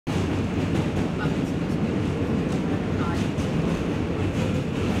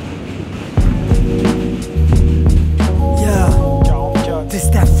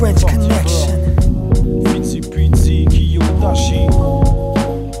French Connection. Fizzi Pizzi, Kyo Itachi.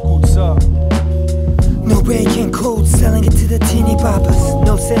 Écoute ça. No breaking codes, selling it to the teeny poppers.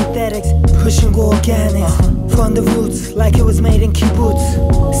 No synthetics, pushing organics. From the roots, like it was made in kibbutz.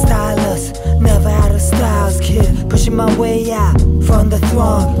 Stylus, never out of styles, kid. Pushing my way out from the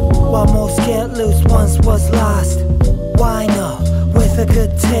throng, while most get loose once was lost. Wino, with a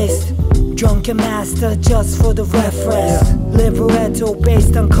good taste. Drunken master just for the reference. Libretto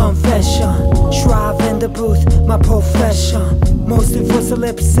based on confession. Shrive in the booth, my profession. Mostly for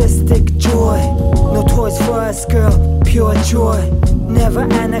solipsistic joy. No toys for us, girl, pure joy. Never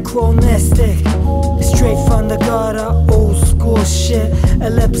anachronistic. Straight from the gutter, old school shit.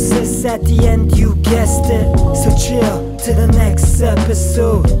 Ellipsis at the end, you guessed it. So chill to the next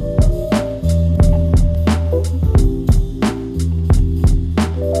episode.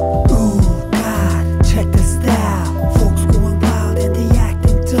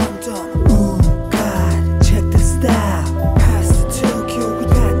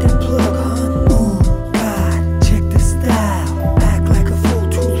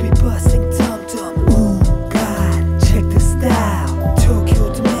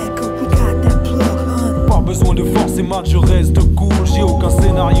 Je reste cool, j'ai aucun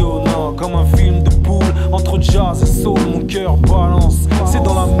scénario, non. Comme un film de poule, entre jazz et soul, mon cœur balance. C'est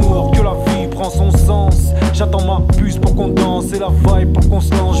dans l'amour que la vie prend son sens. J'attends ma puce pour qu'on danse et la vibe pour qu'on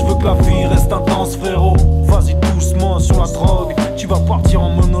se lance. Je veux que la vie reste intense, frérot. Vas-y doucement sur la drogue. Tu vas partir en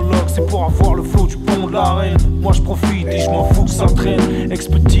monologue, c'est pour avoir le flow du pont de l'arène. Moi je profite et je m'en fous que ça traîne.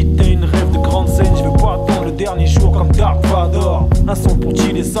 Ex-petite, t'as une rêve de grande scène. Je veux pas attendre le dernier jour comme Dark Vador. Un son pour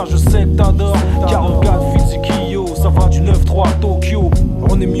chiller, ça je sais que t'adores. 44 Fizzi Kyo, ça va du 9-3 à Tokyo.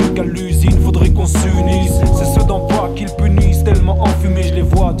 On est mieux qu'à l'usine, faudrait qu'on s'unisse.